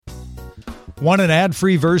Want an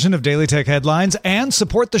ad-free version of Daily Tech Headlines and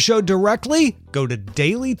support the show directly? Go to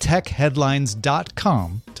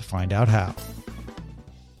dailytechheadlines.com to find out how.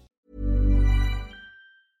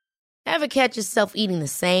 Ever catch yourself eating the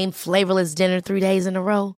same flavorless dinner 3 days in a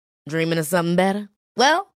row? Dreaming of something better?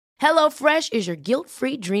 Well, HelloFresh is your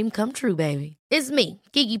guilt-free dream come true, baby. It's me,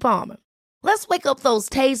 Keke Palmer. Let's wake up those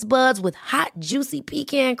taste buds with hot, juicy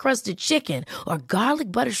pecan-crusted chicken or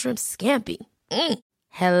garlic butter shrimp scampi.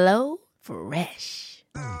 Hello Fresh.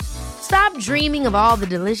 Stop dreaming of all the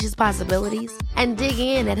delicious possibilities and dig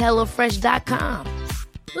in at HelloFresh.com.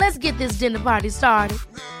 Let's get this dinner party started.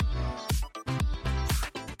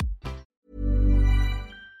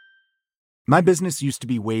 My business used to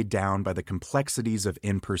be weighed down by the complexities of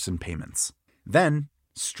in-person payments. Then,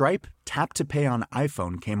 Stripe Tap to Pay on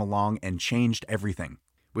iPhone came along and changed everything.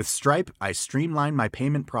 With Stripe, I streamlined my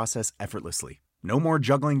payment process effortlessly. No more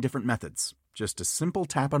juggling different methods. Just a simple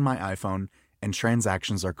tap on my iPhone and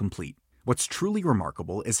transactions are complete. What's truly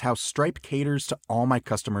remarkable is how Stripe caters to all my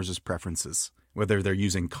customers' preferences. Whether they're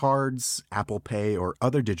using cards, Apple Pay, or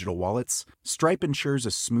other digital wallets, Stripe ensures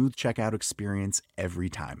a smooth checkout experience every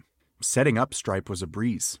time. Setting up Stripe was a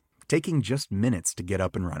breeze, taking just minutes to get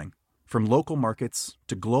up and running. From local markets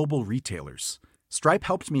to global retailers, Stripe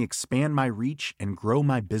helped me expand my reach and grow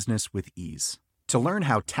my business with ease. To learn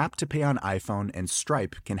how Tap to Pay on iPhone and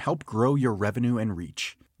Stripe can help grow your revenue and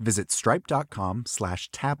reach, visit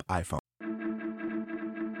stripe.com/tapiphone.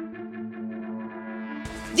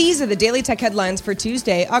 These are the Daily Tech Headlines for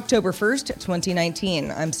Tuesday, October 1st,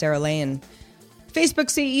 2019. I'm Sarah Lane. Facebook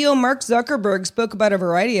CEO Mark Zuckerberg spoke about a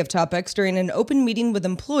variety of topics during an open meeting with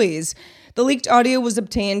employees. The leaked audio was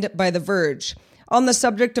obtained by The Verge. On the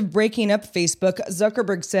subject of breaking up Facebook,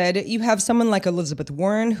 Zuckerberg said, "You have someone like Elizabeth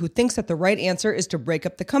Warren who thinks that the right answer is to break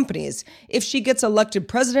up the companies. If she gets elected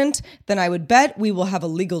president, then I would bet we will have a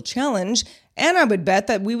legal challenge, and I would bet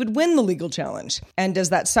that we would win the legal challenge. And does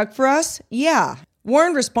that suck for us? Yeah."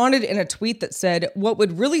 Warren responded in a tweet that said, "What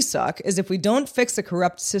would really suck is if we don't fix a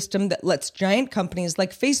corrupt system that lets giant companies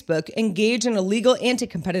like Facebook engage in illegal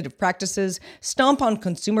anti-competitive practices, stomp on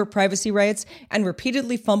consumer privacy rights, and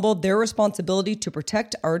repeatedly fumble their responsibility to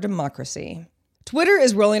protect our democracy." Twitter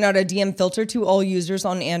is rolling out a DM filter to all users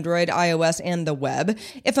on Android, iOS, and the web.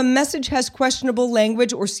 If a message has questionable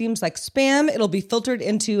language or seems like spam, it'll be filtered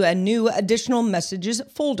into a new additional messages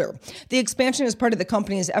folder. The expansion is part of the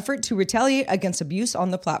company's effort to retaliate against abuse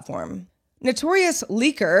on the platform. Notorious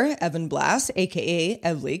leaker Evan Blass, aka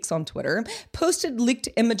EvLeaks on Twitter, posted leaked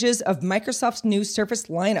images of Microsoft's new Surface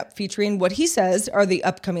lineup featuring what he says are the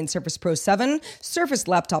upcoming Surface Pro 7, Surface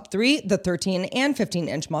Laptop 3, the 13 and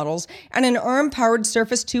 15-inch models, and an ARM-powered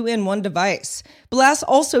Surface 2-in-1 device. Blass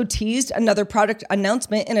also teased another product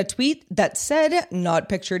announcement in a tweet that said, not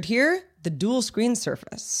pictured here, the dual-screen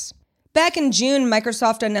Surface. Back in June,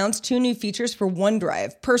 Microsoft announced 2 new features for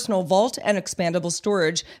OneDrive, Personal Vault and Expandable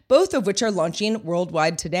Storage, both of which are launching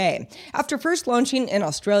worldwide today. After first launching in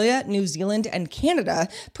Australia, New Zealand, and Canada,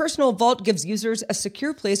 Personal Vault gives users a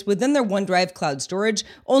secure place within their OneDrive cloud storage,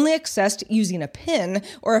 only accessed using a PIN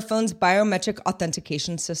or a phone's biometric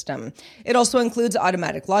authentication system. It also includes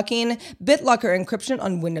automatic locking, BitLocker encryption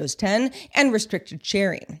on Windows 10, and restricted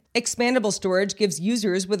sharing. Expandable Storage gives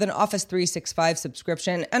users with an Office 365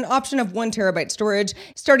 subscription an option of 1 terabyte storage,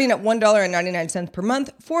 starting at $1.99 per month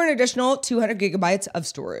for an additional 200 gigabytes of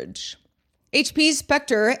storage. HP's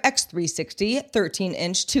Spectre X360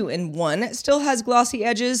 13-inch 2-in-1 still has glossy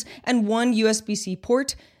edges and 1 USB-C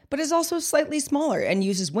port, but is also slightly smaller and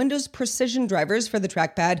uses Windows Precision drivers for the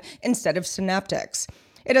trackpad instead of Synaptics.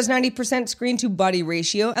 It has 90% screen-to-body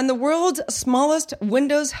ratio and the world's smallest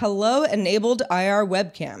Windows Hello-enabled IR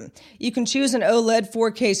webcam. You can choose an OLED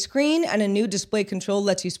 4K screen, and a new display control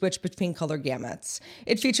lets you switch between color gamuts.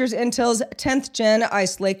 It features Intel's 10th Gen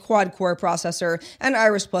Ice Lake quad-core processor and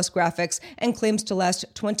Iris Plus graphics and claims to last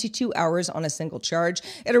 22 hours on a single charge.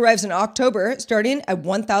 It arrives in October, starting at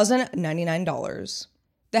 $1,099.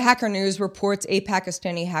 The Hacker News reports a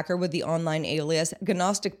Pakistani hacker with the online alias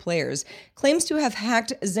Gnostic Players claims to have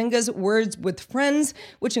hacked Zynga's Words with Friends,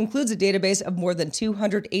 which includes a database of more than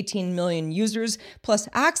 218 million users, plus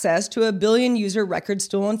access to a billion user records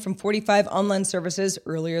stolen from 45 online services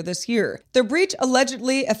earlier this year. The breach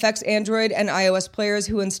allegedly affects Android and iOS players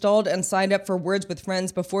who installed and signed up for Words with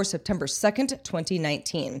Friends before September 2nd,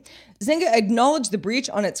 2019. Zynga acknowledged the breach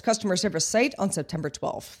on its customer service site on September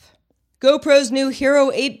 12th. GoPro's new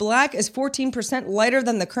Hero 8 Black is 14% lighter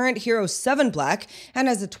than the current Hero 7 Black and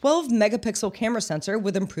has a 12-megapixel camera sensor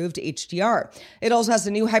with improved HDR. It also has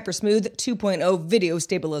a new Hypersmooth 2.0 video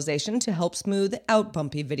stabilization to help smooth out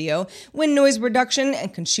bumpy video, win noise reduction,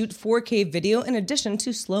 and can shoot 4K video in addition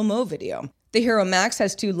to slow-mo video. The Hero Max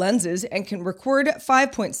has 2 lenses and can record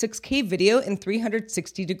 5.6K video in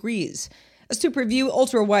 360 degrees. A Super View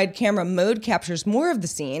ultra-wide camera mode captures more of the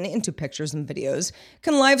scene into pictures and videos,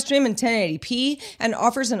 can live stream in 1080p, and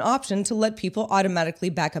offers an option to let people automatically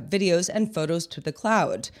back up videos and photos to the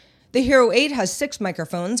cloud. The Hero 8 has 6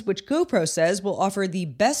 microphones, which GoPro says will offer the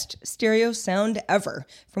best stereo sound ever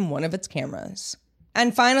from one of its cameras.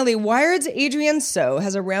 And finally, Wired's Adrienne So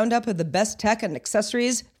has a roundup of the best tech and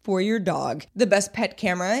accessories for your dog. The best pet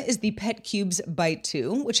camera is the PetCube's Bite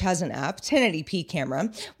 2, which has an app, 1080p camera,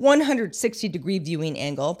 160-degree viewing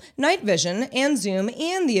angle, night vision, and zoom,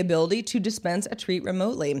 and the ability to dispense a treat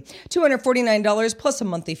remotely. $249 plus a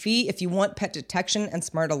monthly fee if you want pet detection and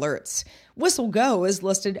smart alerts. Whistle Go is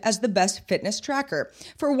listed as the best fitness tracker.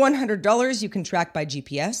 For $100, you can track by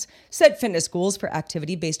GPS, set fitness goals for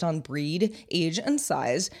activity based on breed, age, and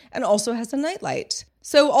size, and also has a nightlight.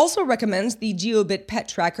 So also recommends the Geobit Pet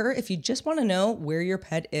Tracker if you just want to know where your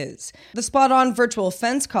pet is. The spot-on virtual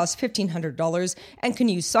fence costs $1,500 and can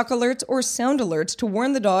use suck alerts or sound alerts to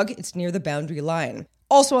warn the dog it's near the boundary line.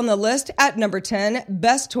 Also on the list, at number 10,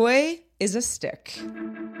 best toy is a stick.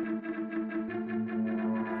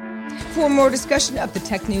 For more discussion of the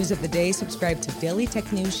tech news of the day, subscribe to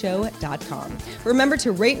dailytechnewsshow.com. Remember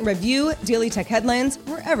to rate and review Daily Tech Headlines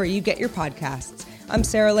wherever you get your podcasts. I'm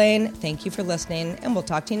Sarah Lane. Thank you for listening, and we'll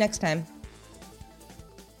talk to you next time.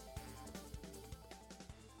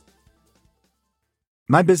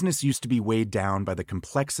 My business used to be weighed down by the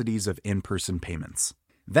complexities of in-person payments.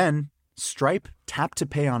 Then, Stripe Tap to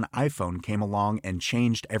Pay on iPhone came along and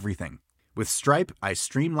changed everything. With Stripe, I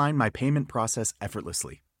streamlined my payment process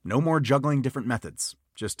effortlessly. No more juggling different methods.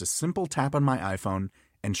 Just a simple tap on my iPhone,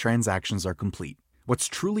 and transactions are complete. What's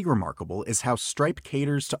truly remarkable is how Stripe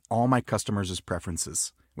caters to all my customers'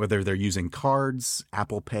 preferences. Whether they're using cards,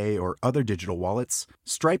 Apple Pay, or other digital wallets,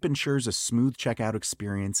 Stripe ensures a smooth checkout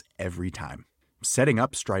experience every time. Setting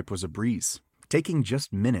up Stripe was a breeze, taking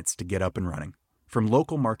just minutes to get up and running. From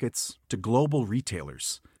local markets to global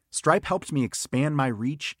retailers, Stripe helped me expand my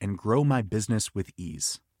reach and grow my business with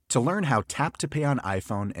ease. To learn how Tap to Pay on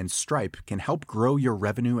iPhone and Stripe can help grow your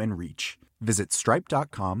revenue and reach, visit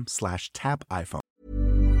stripe.com/tapiphone.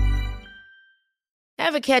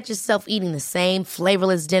 Ever catch yourself eating the same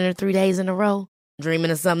flavorless dinner 3 days in a row?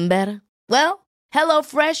 Dreaming of something better? Well,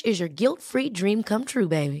 HelloFresh is your guilt-free dream come true,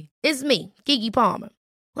 baby. It's me, Keke Palmer.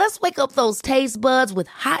 Let's wake up those taste buds with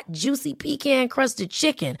hot, juicy pecan-crusted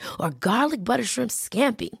chicken or garlic butter shrimp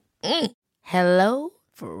scampi. Hello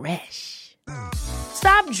Fresh.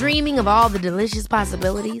 Stop dreaming of all the delicious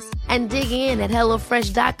possibilities and dig in at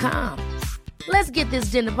HelloFresh.com. Let's get this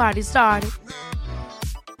dinner party started.